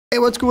Hey,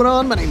 what's going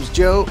on? My name's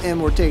Joe,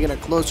 and we're taking a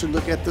closer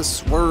look at the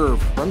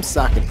Swerve from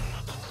Saucony.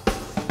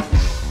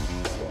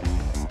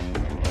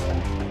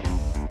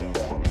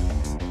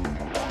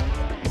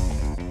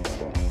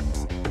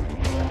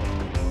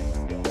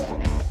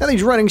 Now,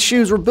 these running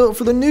shoes were built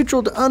for the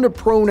neutral to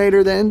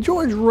underpronator that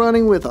enjoys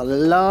running with a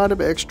lot of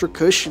extra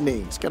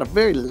cushioning. It's got a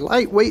very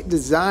lightweight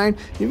design.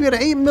 You've got an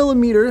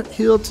 8mm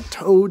heel to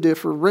toe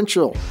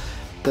differential.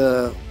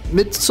 The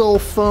midsole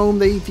foam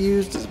they've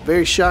used is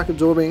very shock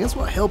absorbing. That's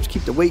what helps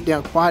keep the weight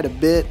down quite a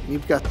bit.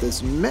 You've got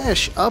this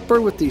mesh upper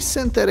with these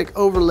synthetic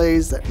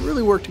overlays that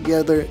really work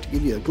together to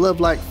give you a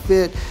glove-like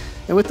fit.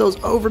 And with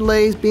those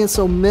overlays being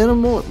so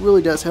minimal, it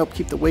really does help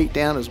keep the weight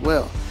down as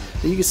well.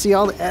 Now you can see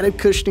all the added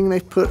cushioning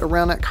they've put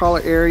around that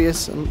collar area,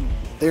 some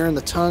there in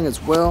the tongue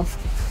as well.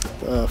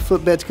 The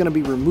footbed's going to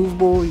be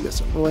removable. You got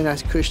some really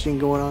nice cushioning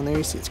going on there.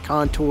 You see it's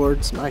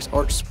contoured, some nice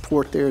arch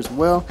support there as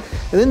well.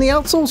 And then the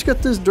outsole's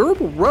got this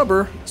durable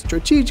rubber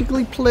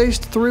strategically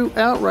placed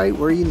throughout right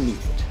where you need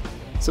it.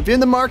 So if you're in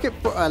the market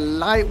for a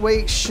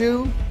lightweight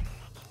shoe,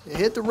 you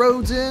hit the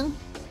roads in,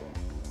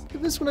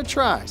 give this one a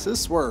try. So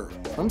this Swerve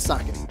from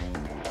Saucony.